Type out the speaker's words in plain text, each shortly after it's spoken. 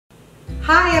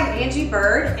Hi, I'm Angie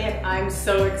Byrd, and I'm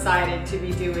so excited to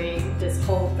be doing this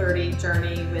Whole30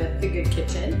 journey with The Good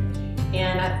Kitchen.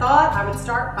 And I thought I would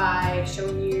start by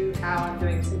showing you how I'm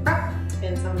doing some prep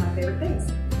and some of my favorite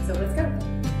things. So let's go.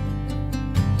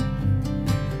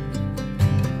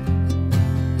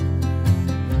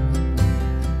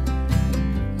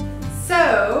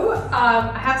 So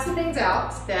I have some things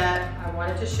out that I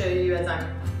wanted to show you as I'm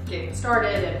getting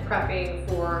started and prepping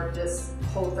for this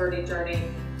Whole30 journey.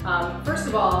 First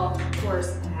of all, of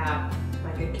course, I have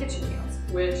my Good Kitchen meals,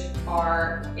 which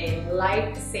are a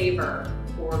lifesaver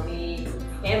for me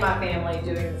and my family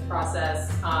doing this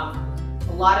process.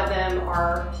 A lot of them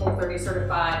are Whole30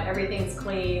 certified. Everything's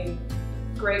clean,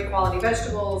 great quality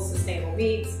vegetables, sustainable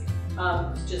meats.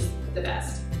 It's just the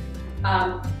best.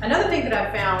 Another thing that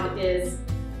I've found is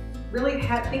really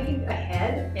thinking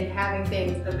ahead and having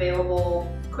things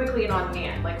available quickly and on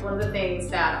hand. Like one of the things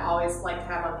that I always like to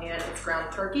have on hand is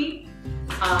ground turkey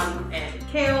and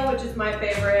kale, which is my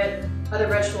favorite. Other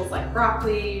vegetables like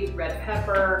broccoli, red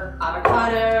pepper,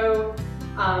 avocado.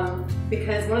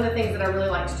 Because one of the things that I really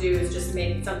like to do is just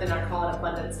make something I call an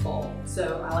abundance bowl.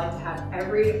 So I like to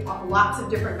have lots of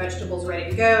different vegetables ready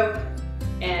to go,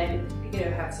 and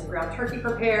have some ground turkey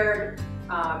prepared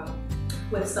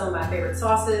with some of my favorite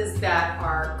sauces that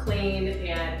are clean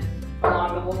and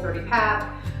along the Whole30 path.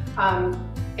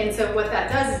 And so what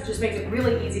that does is just makes it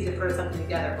really easy to throw something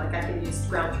together. Like I can use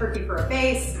ground turkey for a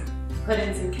base, put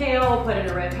in some kale, put in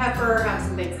a red pepper, have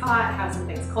some things hot, have some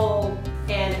things cold,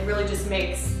 and it really just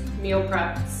makes meal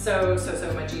prep so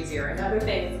much easier. And other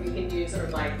things we can use are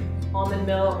like almond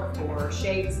milk or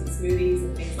shakes and smoothies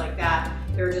and things like that.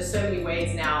 There are just so many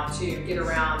ways now to get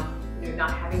around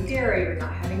not having dairy or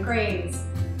not having grains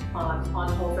on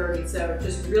Whole30. So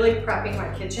just really prepping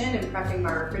my kitchen and prepping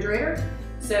my refrigerator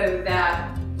so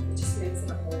that it just makes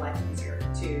it a whole lot easier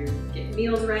to get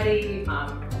meals ready.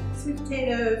 Sweet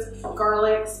potatoes,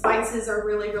 garlic, spices are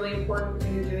really important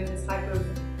when you're doing this type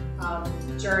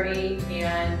of journey.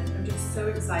 And I'm just so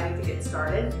excited to get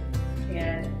started.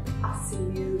 And I'll see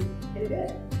you in a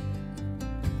bit.